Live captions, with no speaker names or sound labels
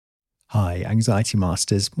Hi, Anxiety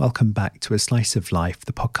Masters. Welcome back to A Slice of Life,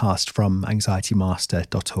 the podcast from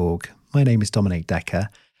anxietymaster.org. My name is Dominic Decker,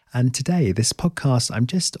 and today, this podcast, I'm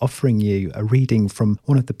just offering you a reading from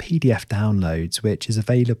one of the PDF downloads, which is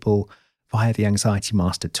available via the Anxiety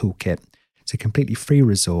Master Toolkit. It's a completely free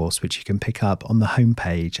resource which you can pick up on the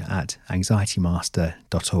homepage at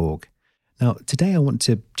anxietymaster.org. Now, today I want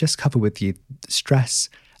to just cover with you stress,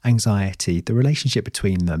 anxiety, the relationship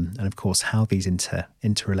between them, and of course how these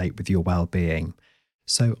interrelate with your well-being.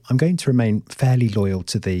 So I'm going to remain fairly loyal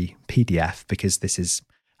to the PDF because this is,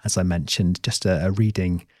 as I mentioned, just a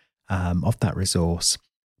reading of that resource.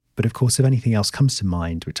 But of course, if anything else comes to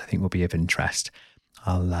mind, which I think will be of interest,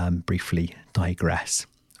 I'll briefly digress.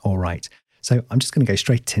 All right, so I'm just going to go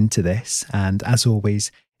straight into this. And as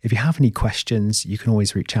always, if you have any questions, you can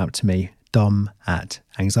always reach out to me,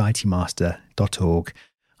 dom@anxietymaster.org.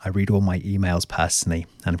 I read all my emails personally,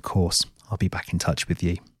 and of course, I'll be back in touch with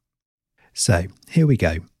you. So, here we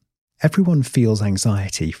go. Everyone feels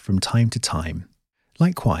anxiety from time to time.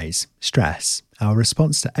 Likewise, stress, our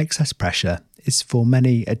response to excess pressure, is for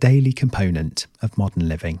many a daily component of modern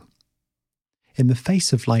living. In the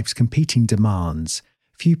face of life's competing demands,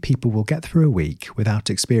 few people will get through a week without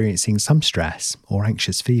experiencing some stress or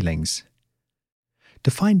anxious feelings.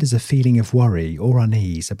 Defined as a feeling of worry or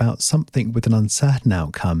unease about something with an uncertain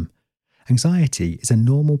outcome, anxiety is a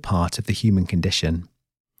normal part of the human condition.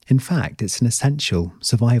 In fact, it's an essential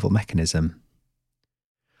survival mechanism.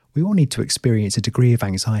 We all need to experience a degree of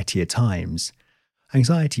anxiety at times.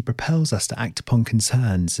 Anxiety propels us to act upon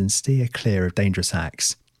concerns and steer clear of dangerous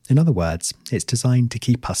acts. In other words, it's designed to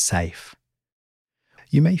keep us safe.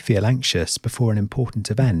 You may feel anxious before an important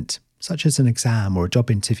event, such as an exam or a job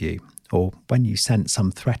interview, or when you sense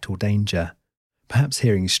some threat or danger, perhaps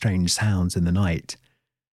hearing strange sounds in the night.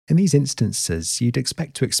 In these instances, you'd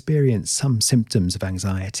expect to experience some symptoms of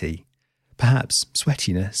anxiety, perhaps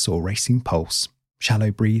sweatiness or racing pulse,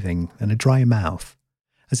 shallow breathing, and a dry mouth,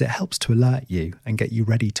 as it helps to alert you and get you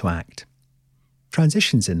ready to act.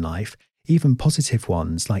 Transitions in life, even positive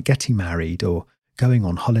ones like getting married or going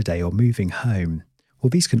on holiday or moving home, well,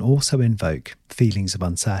 these can also invoke feelings of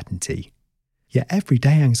uncertainty. Yet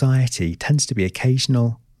everyday anxiety tends to be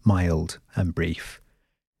occasional, mild, and brief.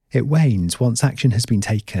 It wanes once action has been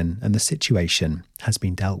taken and the situation has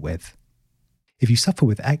been dealt with. If you suffer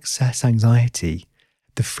with excess anxiety,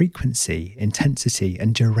 the frequency, intensity,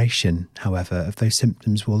 and duration, however, of those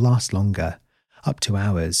symptoms will last longer, up to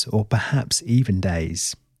hours or perhaps even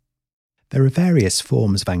days. There are various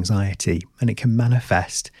forms of anxiety, and it can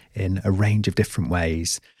manifest in a range of different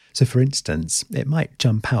ways. So, for instance, it might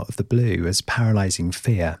jump out of the blue as paralysing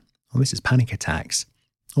fear, or this is panic attacks,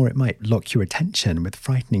 or it might lock your attention with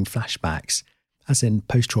frightening flashbacks, as in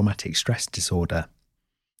post-traumatic stress disorder.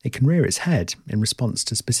 It can rear its head in response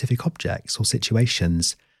to specific objects or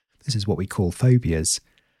situations. This is what we call phobias.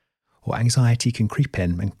 Or anxiety can creep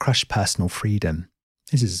in and crush personal freedom.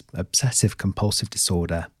 This is obsessive-compulsive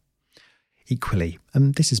disorder. Equally,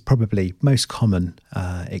 and this is probably most common,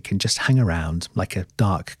 it can just hang around like a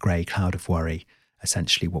dark grey cloud of worry,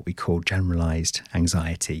 essentially what we call generalised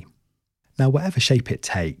anxiety. Now, whatever shape it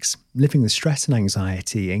takes, living with stress and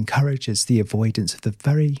anxiety encourages the avoidance of the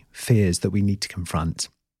very fears that we need to confront.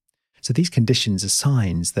 So these conditions are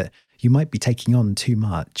signs that you might be taking on too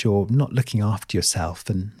much or not looking after yourself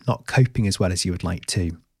and not coping as well as you would like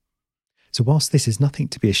to. So whilst this is nothing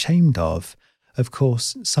to be ashamed of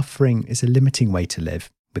course, suffering is a limiting way to live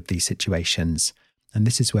with these situations, and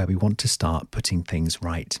this is where we want to start putting things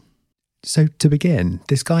right. So to begin,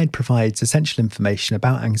 this guide provides essential information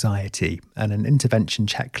about anxiety and an intervention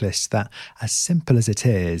checklist that, as simple as it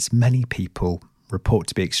is, many people report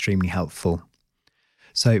to be extremely helpful.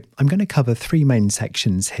 So I'm going to cover three main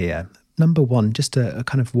sections here. Number one, just a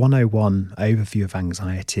kind of 101 overview of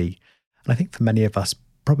anxiety. And I think for many of us,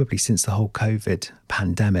 probably since the whole COVID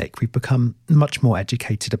pandemic, we've become much more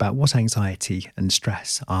educated about what anxiety and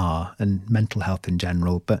stress are and mental health in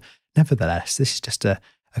general. But nevertheless, this is just a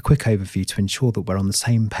quick overview to ensure that we're on the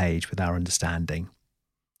same page with our understanding.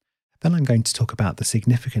 Then I'm going to talk about the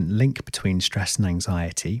significant link between stress and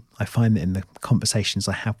anxiety. I find that in the conversations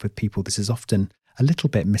I have with people, this is often a little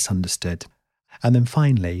bit misunderstood. And then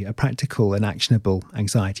finally, a practical and actionable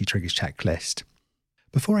anxiety triggers checklist.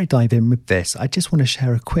 Before I dive in with this, I just want to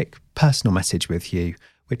share a quick personal message with you,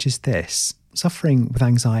 which is this. Suffering with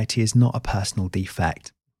anxiety is not a personal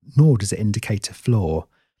defect, nor does it indicate a flaw.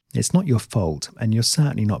 It's not your fault, and you're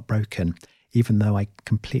certainly not broken, even though I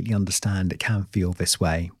completely understand it can feel this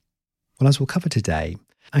way. Well, as we'll cover today,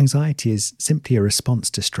 anxiety is simply a response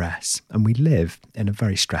to stress, and we live in a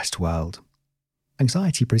very stressed world.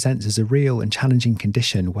 Anxiety presents as a real and challenging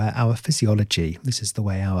condition where our physiology, this is the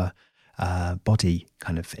way our body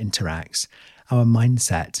kind of interacts, our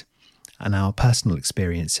mindset and our personal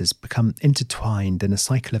experiences become intertwined in a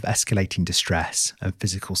cycle of escalating distress and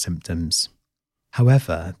physical symptoms.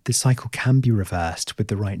 However, this cycle can be reversed with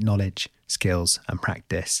the right knowledge, skills, and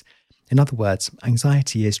practice. In other words,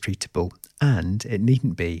 anxiety is treatable, and it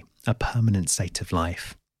needn't be a permanent state of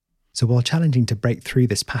life. So while challenging to break through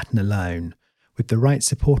this pattern alone, with the right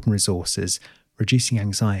support and resources, reducing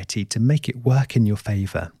anxiety to make it work in your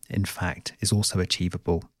favour, in fact, is also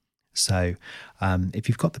achievable. So if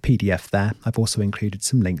you've got the PDF there, I've also included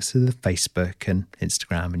some links to the Facebook and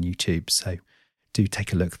Instagram and YouTube. So do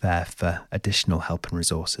take a look there for additional help and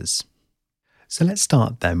resources. So let's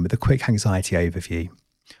start then with a quick anxiety overview.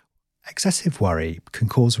 Excessive worry can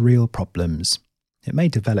cause real problems. It may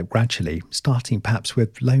develop gradually, starting perhaps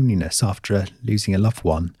with loneliness after losing a loved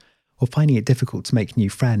one, or finding it difficult to make new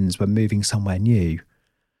friends when moving somewhere new.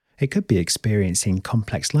 It could be experiencing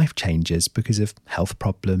complex life changes because of health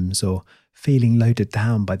problems or feeling loaded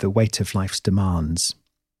down by the weight of life's demands.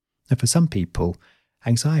 And for some people,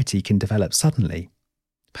 anxiety can develop suddenly,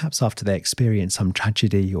 perhaps after they experience some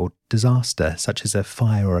tragedy or disaster such as a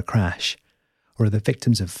fire or a crash, or are the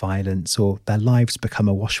victims of violence or their lives become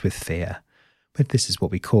awash with fear. But this is what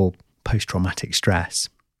we call post-traumatic stress.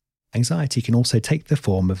 Anxiety can also take the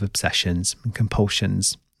form of obsessions and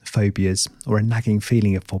compulsions, phobias, or a nagging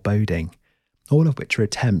feeling of foreboding, all of which are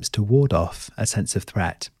attempts to ward off a sense of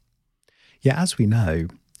threat. Yet, as we know,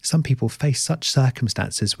 some people face such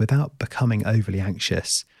circumstances without becoming overly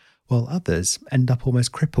anxious, while others end up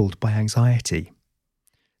almost crippled by anxiety.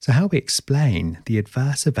 So how we explain the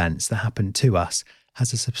adverse events that happen to us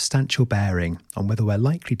has a substantial bearing on whether we're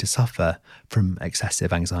likely to suffer from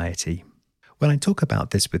excessive anxiety. When I talk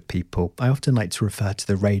about this with people, I often like to refer to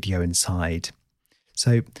the radio inside.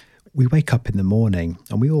 So we wake up in the morning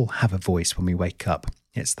and we all have a voice when we wake up.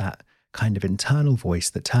 It's that kind of internal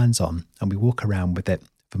voice that turns on and we walk around with it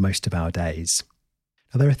for most of our days.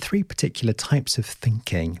 Now, there are three particular types of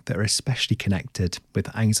thinking that are especially connected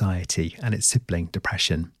with anxiety and its sibling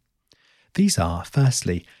depression. These are,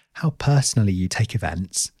 firstly, how personally you take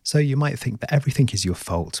events. So you might think that everything is your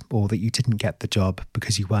fault or that you didn't get the job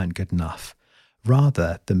because you weren't good enough,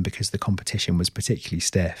 rather than because the competition was particularly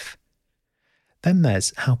stiff. Then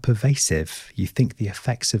there's how pervasive you think the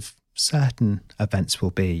effects of certain events will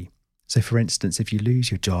be. So for instance, if you lose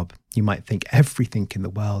your job, you might think everything in the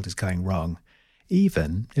world is going wrong,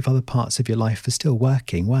 even if other parts of your life are still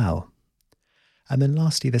working well. And then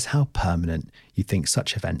lastly, there's how permanent you think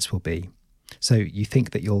such events will be. So you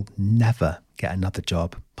think that you'll never get another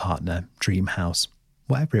job, partner, dream house,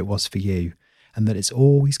 whatever it was for you, and that it's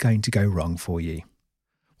always going to go wrong for you.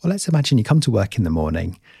 Well, let's imagine you come to work in the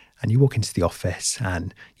morning and you walk into the office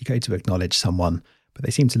and you go to acknowledge someone, but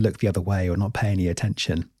they seem to look the other way or not pay any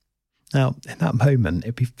attention. Now, in that moment,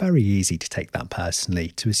 it'd be very easy to take that personally,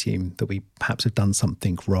 to assume that we perhaps have done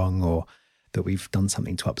something wrong or that we've done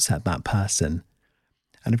something to upset that person.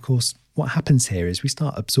 And of course, what happens here is we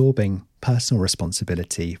start absorbing personal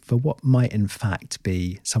responsibility for what might in fact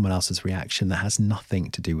be someone else's reaction that has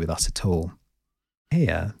nothing to do with us at all.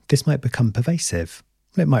 Here, this might become pervasive.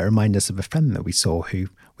 It might remind us of a friend that we saw who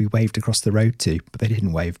we waved across the road to, but they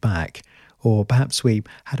didn't wave back. Or perhaps we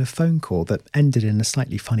had a phone call that ended in a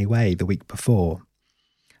slightly funny way the week before.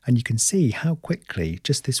 And you can see how quickly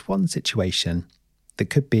just this one situation that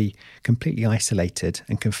could be completely isolated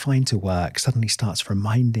and confined to work suddenly starts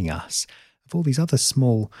reminding us of all these other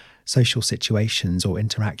small social situations or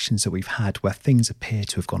interactions that we've had where things appear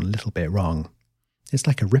to have gone a little bit wrong. It's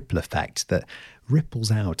like a ripple effect that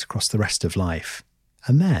ripples out across the rest of life.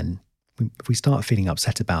 And then, if we start feeling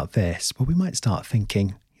upset about this, well, we might start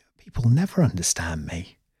thinking, people never understand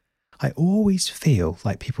me. I always feel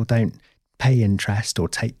like people don't pay interest or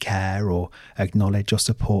take care or acknowledge or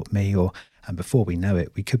support me, and before we know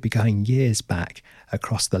it, we could be going years back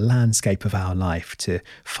across the landscape of our life to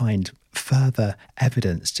find further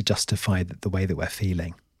evidence to justify the way that we're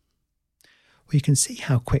feeling. Well, you can see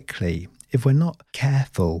how quickly, if we're not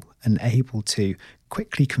careful and able to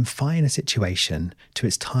quickly confine a situation to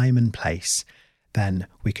its time and place, then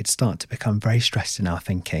we could start to become very stressed in our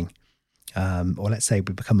thinking. Or let's say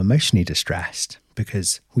we become emotionally distressed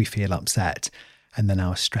because we feel upset, and then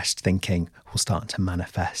our stressed thinking will start to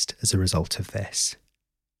manifest as a result of this.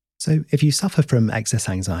 So if you suffer from excess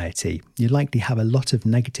anxiety, you likely have a lot of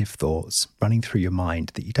negative thoughts running through your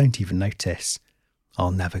mind that you don't even notice.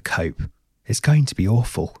 I'll never cope. It's going to be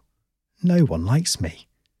awful. No one likes me.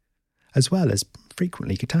 As well as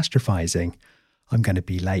frequently catastrophizing. I'm going to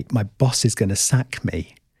be late. My boss is going to sack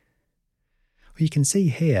me. you can see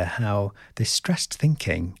here how this stressed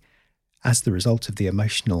thinking, as the result of the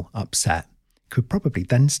emotional upset, could probably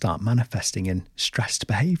then start manifesting in stressed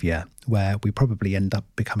behaviour, where we probably end up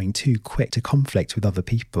becoming too quick to conflict with other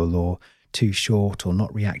people, or too short, or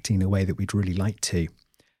not reacting in a way that we'd really like to.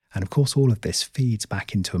 And of course, all of this feeds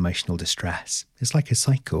back into emotional distress. It's like a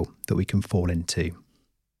cycle that we can fall into.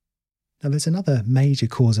 Now, there's another major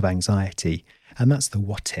cause of anxiety, and that's the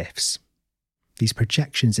what-ifs. These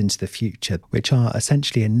projections into the future, which are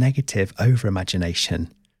essentially a negative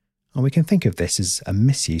over-imagination. And we can think of this as a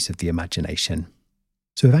misuse of the imagination.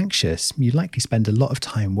 So if anxious, you likely spend a lot of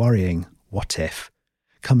time worrying, what if,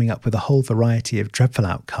 coming up with a whole variety of dreadful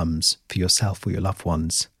outcomes for yourself or your loved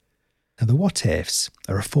ones. Now, the what-ifs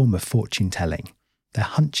are a form of fortune-telling. They're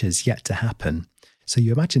hunches yet to happen. So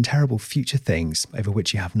you imagine terrible future things over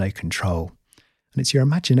which you have no control. And it's your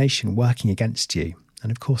imagination working against you.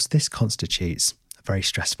 And of course, this constitutes a very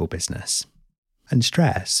stressful business. And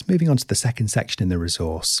stress, moving on to the second section in the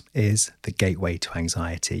resource, is the gateway to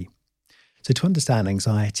anxiety. So to understand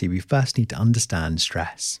anxiety, we first need to understand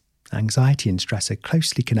stress. Anxiety and stress are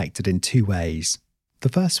closely connected in two ways. The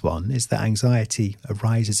first one is that anxiety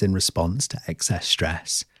arises in response to excess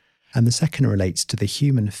stress. And the second relates to the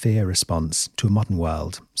human fear response to a modern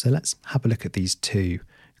world. So let's have a look at these two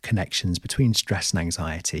connections between stress and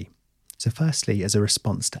anxiety. So firstly, as a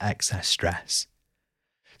response to excess stress.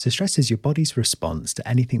 So stress is your body's response to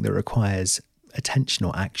anything that requires attention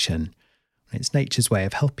or action. It's nature's way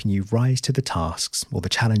of helping you rise to the tasks or the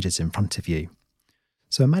challenges in front of you.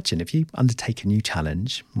 So imagine if you undertake a new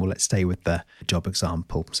challenge, well, let's stay with the job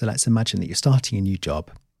example. So let's imagine that you're starting a new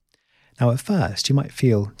job. Now, at first, you might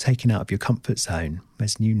feel taken out of your comfort zone.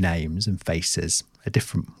 There's new names and faces, a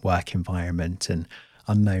different work environment, and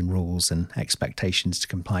unknown rules and expectations to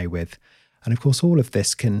comply with. And of course, all of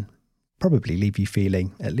this can probably leave you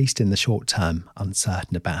feeling, at least in the short term,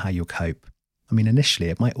 uncertain about how you'll cope. I mean, initially,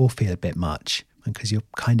 it might all feel a bit much because you're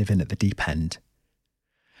kind of in at the deep end.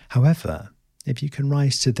 However, if you can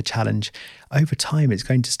rise to the challenge, over time, it's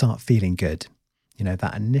going to start feeling good. You know,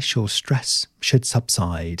 that initial stress should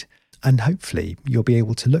subside. And hopefully you'll be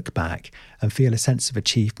able to look back and feel a sense of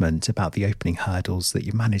achievement about the opening hurdles that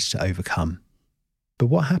you managed to overcome. But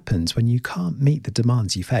what happens when you can't meet the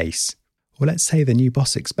demands you face? Well, let's say the new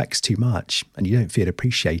boss expects too much and you don't feel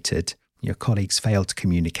appreciated. Your colleagues fail to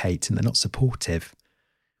communicate and they're not supportive.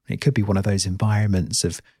 It could be one of those environments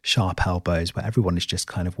of sharp elbows where everyone is just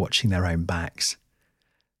kind of watching their own backs.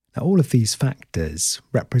 Now, all of these factors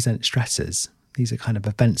represent stressors. These are kind of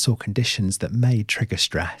events or conditions that may trigger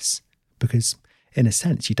stress. Because in a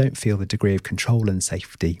sense, you don't feel the degree of control and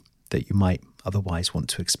safety that you might otherwise want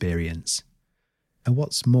to experience. And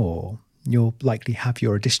what's more, you'll likely have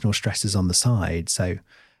your additional stresses on the side. So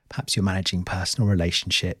perhaps you're managing personal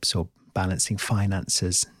relationships or balancing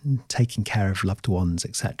finances, taking care of loved ones,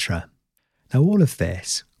 etc. Now, all of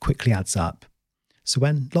this quickly adds up. So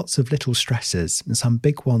when lots of little stresses and some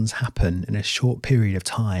big ones happen in a short period of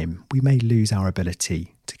time, we may lose our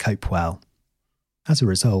ability to cope well. As a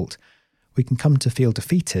result, we can come to feel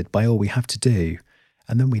defeated by all we have to do,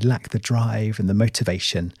 and then we lack the drive and the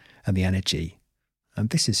motivation and the energy. And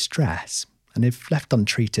this is stress, and if left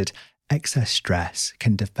untreated, excess stress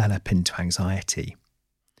can develop into anxiety.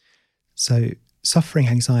 So suffering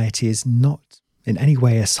anxiety is not in any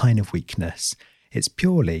way a sign of weakness. It's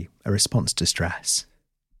purely a response to stress.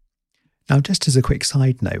 Now, just as a quick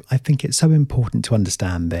side note, I think it's so important to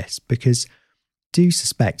understand this because I do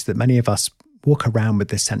suspect that many of us walk around with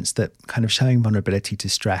this sense that kind of showing vulnerability to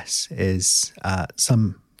stress is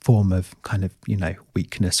some form of kind of,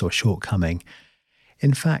 weakness or shortcoming.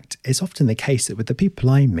 In fact, it's often the case that with the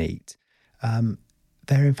people I meet,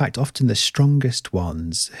 they're in fact often the strongest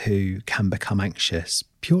ones who can become anxious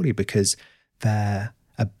purely because their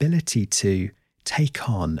ability to take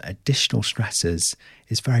on additional stresses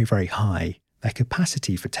is very, very high. Their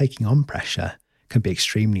capacity for taking on pressure can be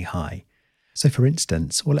extremely high. So for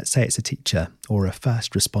instance, or let's say it's a teacher or a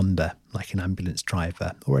first responder, like an ambulance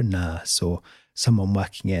driver or a nurse or someone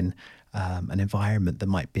working in an environment that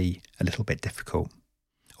might be a little bit difficult.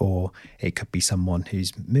 Or it could be someone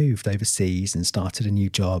who's moved overseas and started a new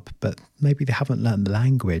job, but maybe they haven't learned the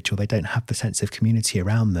language or they don't have the sense of community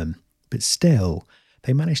around them. But still,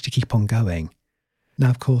 they manage to keep on going. Now,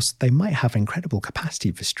 of course, they might have incredible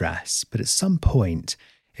capacity for stress, but at some point,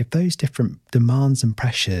 if those different demands and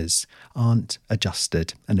pressures aren't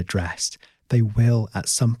adjusted and addressed, they will at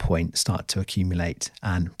some point start to accumulate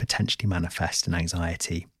and potentially manifest in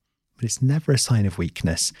anxiety. But it's never a sign of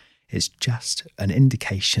weakness. It's just an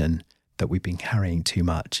indication that we've been carrying too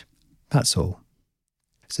much. That's all.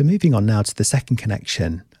 So moving on now to the second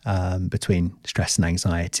connection, between stress and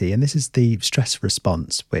anxiety, and this is the stress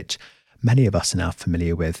response, which many of us are now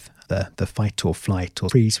familiar with, the fight or flight or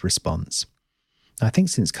freeze response. Now, I think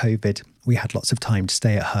since COVID, we had lots of time to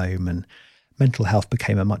stay at home and mental health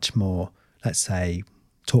became a much more, let's say,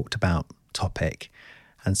 talked about topic.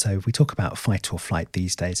 And so if we talk about fight or flight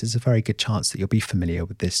these days, there's a very good chance that you'll be familiar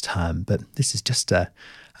with this term, but this is just a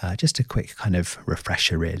quick kind of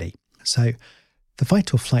refresher, really. So the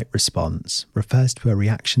fight or flight response refers to a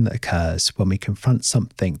reaction that occurs when we confront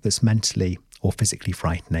something that's mentally or physically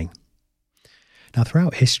frightening. Now,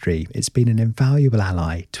 throughout history, it's been an invaluable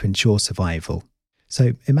ally to ensure survival.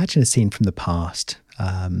 So imagine a scene from the past,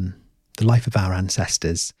 the life of our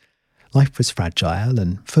ancestors. Life was fragile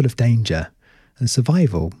and full of danger, and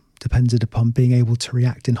survival depended upon being able to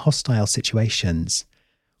react in hostile situations,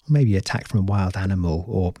 or maybe attack from a wild animal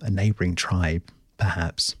or a neighbouring tribe,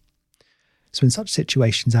 perhaps. So in such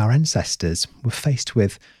situations, our ancestors were faced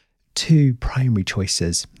with two primary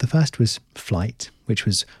choices. The first was flight, which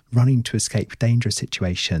was running to escape dangerous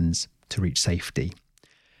situations to reach safety.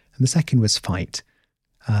 And the second was fight.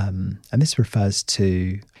 And this refers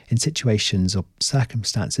to in situations or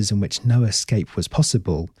circumstances in which no escape was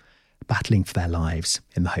possible, battling for their lives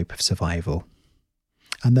in the hope of survival.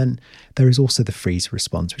 And then there is also the freeze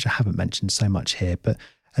response, which I haven't mentioned so much here, but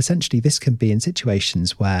essentially this can be in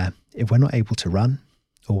situations where if we're not able to run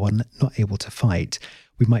or we're not able to fight,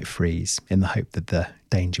 we might freeze in the hope that the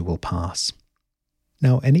danger will pass.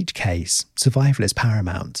 Now, in each case, survival is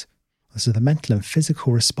paramount. So the mental and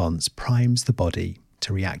physical response primes the body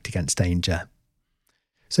to react against danger.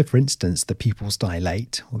 So for instance, the pupils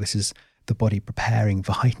dilate, or this is the body preparing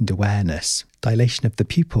for heightened awareness. Dilation of the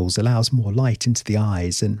pupils allows more light into the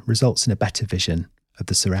eyes and results in a better vision of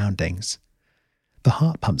the surroundings. The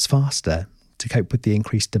heart pumps faster to cope with the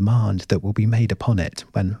increased demand that will be made upon it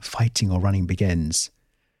when fighting or running begins.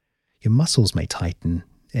 Your muscles may tighten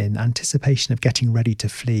in anticipation of getting ready to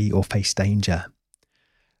flee or face danger.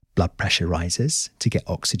 Blood pressure rises to get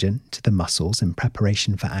oxygen to the muscles in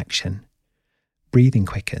preparation for action. Breathing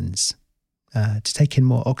quickens to take in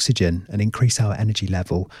more oxygen and increase our energy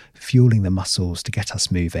level, fueling the muscles to get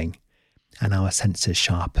us moving, and our senses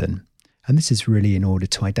sharpen. And this is really in order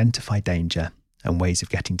to identify danger and ways of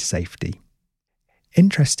getting to safety.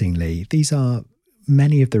 Interestingly, these are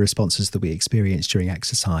many of the responses that we experience during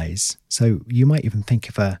exercise. So you might even think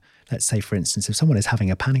of let's say, for instance, if someone is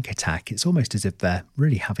having a panic attack, it's almost as if they're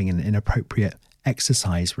really having an inappropriate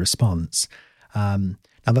exercise response.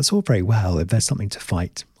 Now, that's all very well if there's something to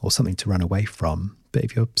fight or something to run away from. But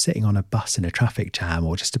if you're sitting on a bus in a traffic jam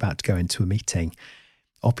or just about to go into a meeting,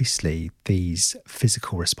 obviously these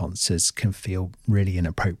physical responses can feel really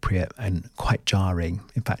inappropriate and quite jarring,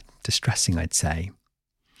 in fact, distressing, I'd say.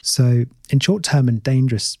 So in short-term and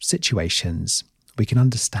dangerous situations, we can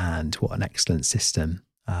understand what an excellent system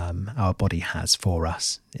our body has for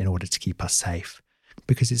us in order to keep us safe,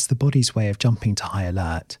 because it's the body's way of jumping to high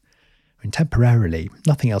alert. And temporarily,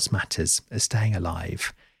 nothing else matters, as staying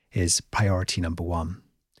alive is priority number one.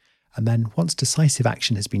 And then once decisive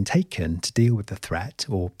action has been taken to deal with the threat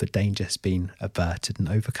or the danger has been averted and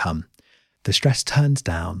overcome, the stress turns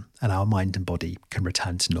down and our mind and body can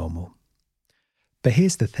return to normal. But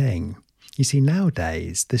here's the thing. You see,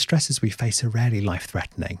 nowadays, the stresses we face are rarely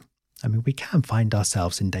life-threatening. I mean, we can find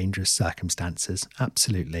ourselves in dangerous circumstances,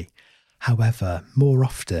 absolutely. However, more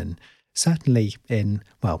often, certainly in,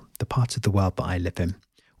 the part of the world that I live in,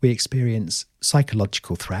 we experience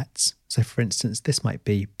psychological threats. So, for instance, this might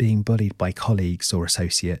be being bullied by colleagues or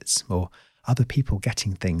associates, or other people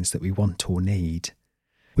getting things that we want or need.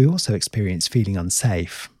 We also experience feeling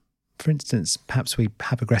unsafe. For instance, perhaps we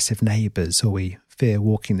have aggressive neighbours, or we fear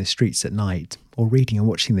walking the streets at night, or reading and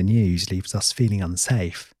watching the news leaves us feeling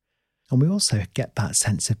unsafe. And we also get that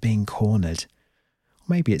sense of being cornered.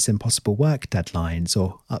 Maybe it's impossible work deadlines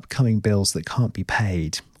or upcoming bills that can't be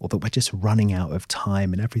paid, or that we're just running out of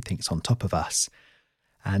time and everything's on top of us.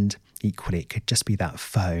 And equally, it could just be that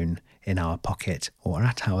phone in our pocket or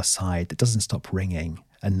at our side that doesn't stop ringing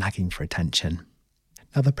and nagging for attention.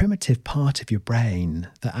 Now, the primitive part of your brain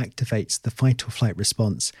that activates the fight or flight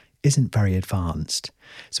response isn't very advanced.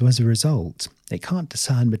 So as a result, it can't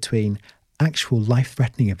discern between actual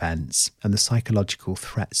life-threatening events and the psychological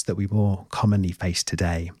threats that we more commonly face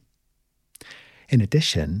today. In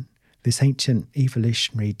addition, this ancient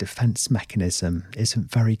evolutionary defense mechanism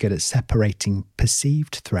isn't very good at separating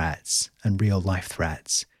perceived threats and real-life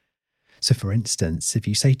threats. So for instance, if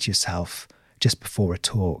you say to yourself, just before a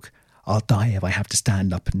talk, "I'll die if I have to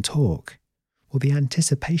stand up and talk," well, the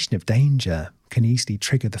anticipation of danger can easily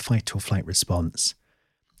trigger the fight or flight response.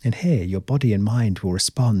 And here, your body and mind will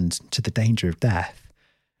respond to the danger of death.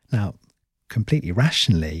 Now, completely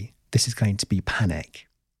rationally, this is going to be panic.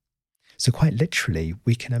 So quite literally,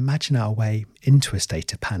 we can imagine our way into a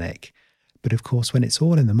state of panic. But of course, when it's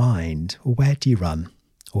all in the mind, well, where do you run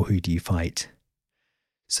or who do you fight?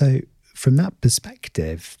 So from that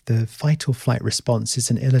perspective, the fight or flight response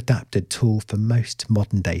is an ill-adapted tool for most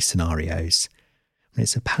modern-day scenarios. And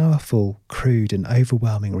it's a powerful, crude and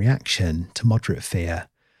overwhelming reaction to moderate fear,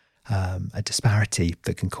 a disparity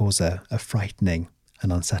that can cause a frightening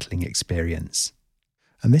and unsettling experience.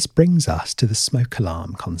 And this brings us to the smoke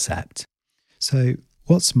alarm concept. So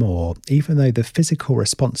what's more, even though the physical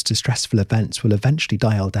response to stressful events will eventually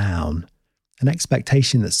dial down, an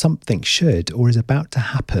expectation that something should or is about to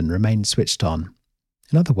happen remains switched on.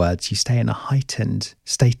 In other words, you stay in a heightened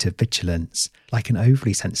state of vigilance, like an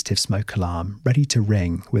overly sensitive smoke alarm, ready to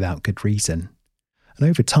ring without good reason. And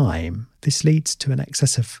over time, this leads to an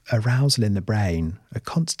excess of arousal in the brain, a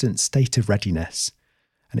constant state of readiness.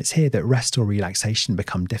 And it's here that rest or relaxation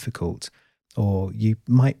become difficult, or you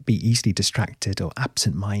might be easily distracted or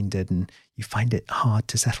absent-minded and you find it hard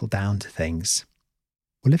to settle down to things.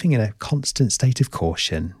 Well, living in a constant state of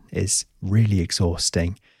caution is really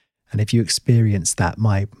exhausting. And if you experience that,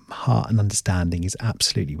 my heart and understanding is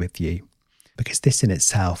absolutely with you, because this in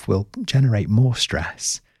itself will generate more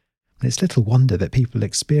stress. And it's little wonder that people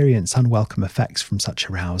experience unwelcome effects from such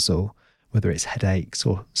arousal, whether it's headaches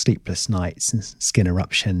or sleepless nights and skin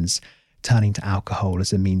eruptions, turning to alcohol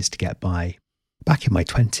as a means to get by. Back in my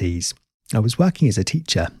 20s, I was working as a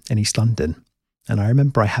teacher in East London, and I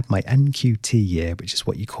remember I had my NQT year, which is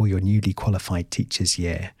what you call your newly qualified teacher's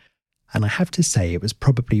year. And I have to say it was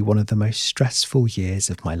probably one of the most stressful years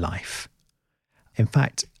of my life. In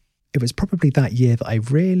fact, it was probably that year that I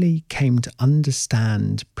really came to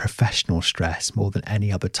understand professional stress more than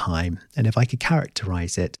any other time. And if I could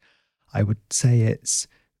characterise it, I would say it's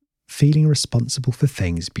feeling responsible for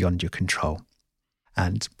things beyond your control.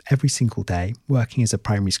 And every single day, working as a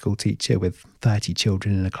primary school teacher with 30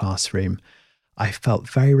 children in a classroom, I felt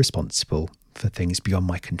very responsible for things beyond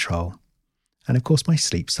my control. And of course, my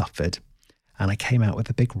sleep suffered, and I came out with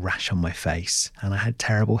a big rash on my face, and I had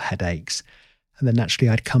terrible headaches. And then naturally,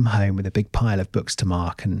 I'd come home with a big pile of books to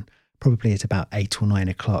mark, and probably at about 8 or 9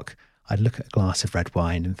 o'clock, I'd look at a glass of red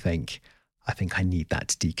wine and think, I think I need that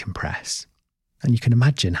to decompress. And you can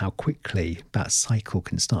imagine how quickly that cycle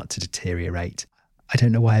can start to deteriorate. I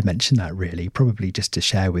don't know why I mentioned that really, probably just to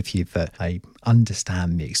share with you that I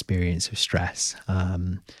understand the experience of stress.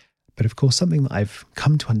 But of course, something that I've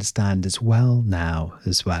come to understand as well now,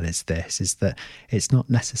 as well as this, is that it's not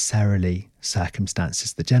necessarily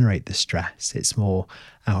circumstances that generate the stress, it's more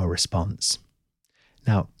our response.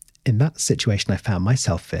 Now, in that situation I found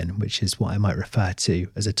myself in, which is what I might refer to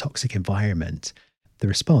as a toxic environment, the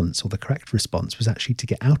response, or the correct response, was actually to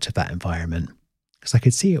get out of that environment, because I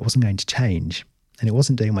could see it wasn't going to change, and it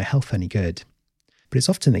wasn't doing my health any good. But it's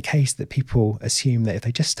often the case that people assume that if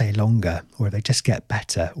they just stay longer, or if they just get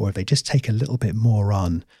better, or if they just take a little bit more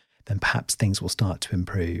on, then perhaps things will start to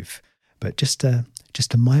improve. But just a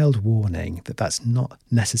mild warning that that's not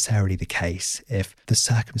necessarily the case if the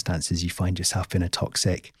circumstances you find yourself in are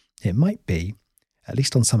toxic. It might be, at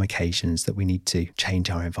least on some occasions, that we need to change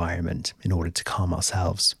our environment in order to calm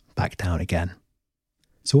ourselves back down again.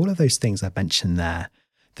 So all of those things I mentioned there,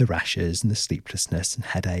 the rashes and the sleeplessness and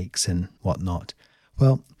headaches and whatnot,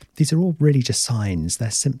 well, these are all really just signs. They're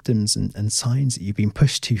symptoms and signs that you've been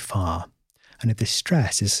pushed too far. And if this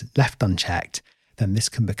stress is left unchecked, then this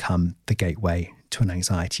can become the gateway to an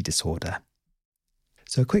anxiety disorder.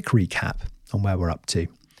 So a quick recap on where we're up to.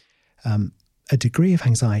 A degree of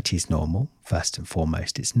anxiety is normal, first and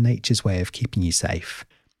foremost. It's nature's way of keeping you safe.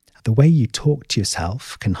 The way you talk to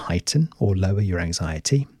yourself can heighten or lower your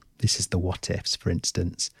anxiety. This is the what ifs, for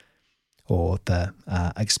instance, or the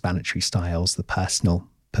explanatory styles, the personal,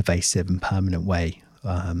 pervasive and permanent way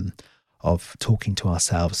of talking to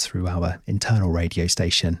ourselves through our internal radio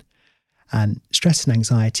station. And stress and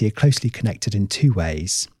anxiety are closely connected in two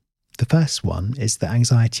ways. The first one is that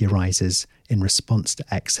anxiety arises in response to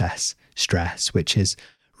excess stress, which is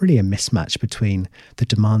really a mismatch between the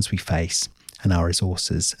demands we face and our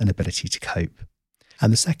resources and ability to cope.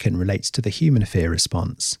 And the second relates to the human fear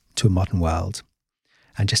response to a modern world.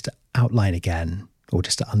 And just to outline again, or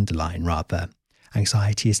just to underline rather,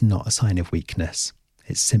 anxiety is not a sign of weakness.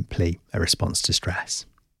 It's simply a response to stress.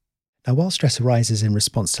 Now, while stress arises in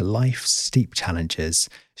response to life's steep challenges,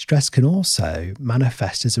 stress can also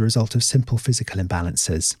manifest as a result of simple physical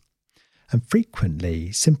imbalances. And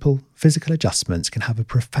frequently, simple physical adjustments can have a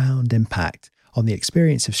profound impact on the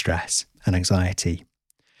experience of stress and anxiety.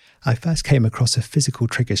 I first came across a physical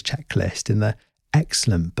triggers checklist in the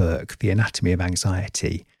excellent book, The Anatomy of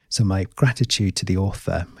Anxiety, So my gratitude to the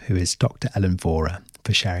author, who is Dr. Ellen Vora,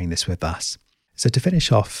 for sharing this with us. So to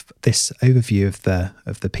finish off this overview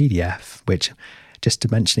of the PDF, which, just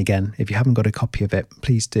to mention again, if you haven't got a copy of it,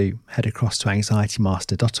 please do head across to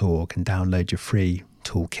anxietymaster.org and download your free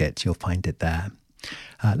toolkit. You'll find it there.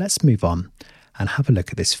 Let's move on and have a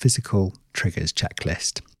look at this physical triggers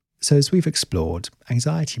checklist. So as we've explored,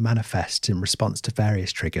 anxiety manifests in response to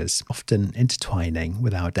various triggers, often intertwining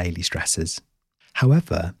with our daily stresses.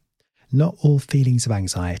 However, not all feelings of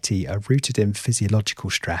anxiety are rooted in physiological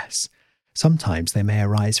stress. Sometimes they may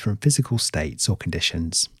arise from physical states or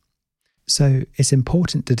conditions. So it's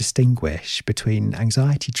important to distinguish between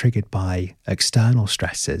anxiety triggered by external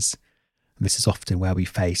stresses. And this is often where we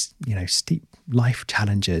face, steep life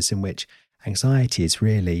challenges in which anxiety is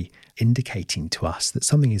really indicating to us that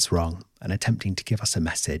something is wrong and attempting to give us a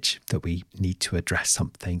message that we need to address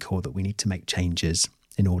something or that we need to make changes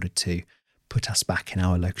in order to put us back in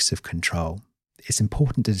our locus of control. It's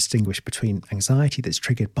important to distinguish between anxiety that's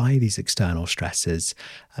triggered by these external stresses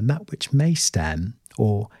and that which may stem,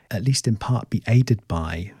 or at least in part be aided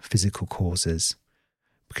by, physical causes.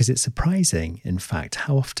 Because it's surprising, in fact,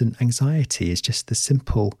 how often anxiety is just the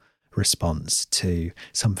simple response to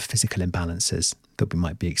some physical imbalances that we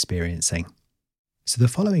might be experiencing. So the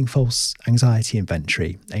following false anxiety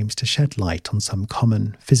inventory aims to shed light on some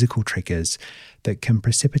common physical triggers that can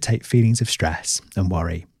precipitate feelings of stress and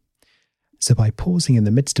worry. So by pausing in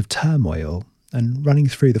the midst of turmoil and running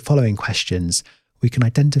through the following questions, we can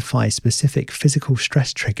identify specific physical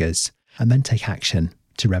stress triggers and then take action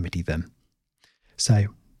to remedy them. So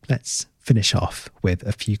let's finish off with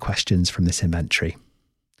a few questions from this inventory.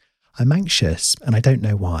 I'm anxious and I don't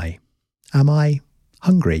know why. Am I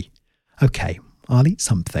hungry? Okay, I'll eat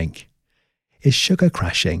something. Is sugar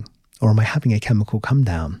crashing, or am I having a chemical come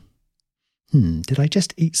down? Did I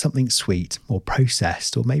just eat something sweet or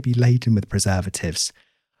processed or maybe laden with preservatives?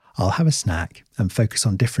 I'll have a snack and focus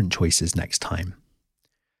on different choices next time.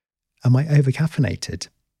 Am I overcaffeinated?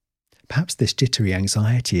 Perhaps this jittery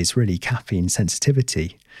anxiety is really caffeine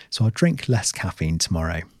sensitivity, so I'll drink less caffeine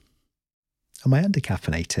tomorrow. Am I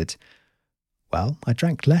undercaffeinated? Well, I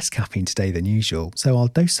drank less caffeine today than usual, so I'll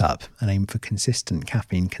dose up and aim for consistent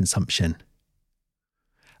caffeine consumption.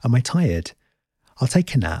 Am I tired? I'll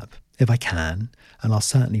take a nap if I can, and I'll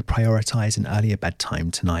certainly prioritise an earlier bedtime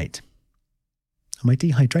tonight. Am I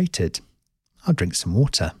dehydrated? I'll drink some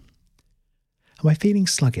water. Am I feeling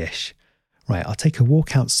sluggish? Right, I'll take a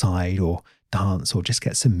walk outside or dance or just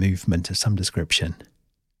get some movement of some description.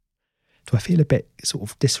 Do I feel a bit sort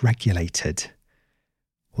of dysregulated?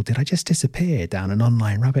 Or did I just disappear down an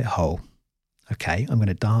online rabbit hole? Okay, I'm going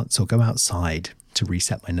to dance or go outside to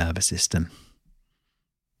reset my nervous system.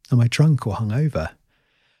 Am I drunk or hungover?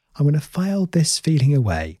 I'm going to file this feeling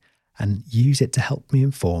away and use it to help me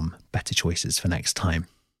inform better choices for next time.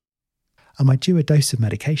 Am I due a dose of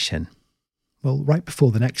medication? Well, right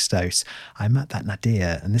before the next dose, I'm at that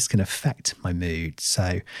nadir and this can affect my mood,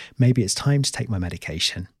 so maybe it's time to take my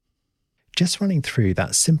medication. Just running through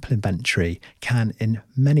that simple inventory can, in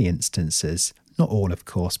many instances, not all of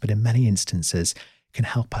course, but in many instances, can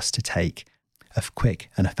help us to take a quick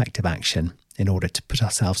and effective action in order to put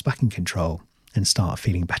ourselves back in control and start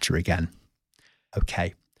feeling better again.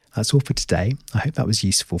 Okay, that's all for today. I hope that was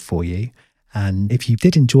useful for you. And if you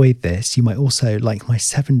did enjoy this, you might also like my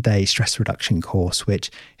 7-day stress reduction course, which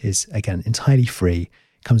is, again, entirely free.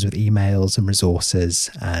 It comes with emails and resources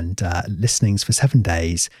and listenings for 7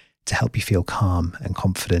 days to help you feel calm and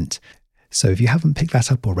confident. So if you haven't picked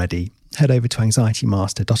that up already, head over to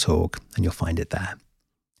anxietymaster.org and you'll find it there.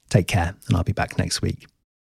 Take care, and I'll be back next week.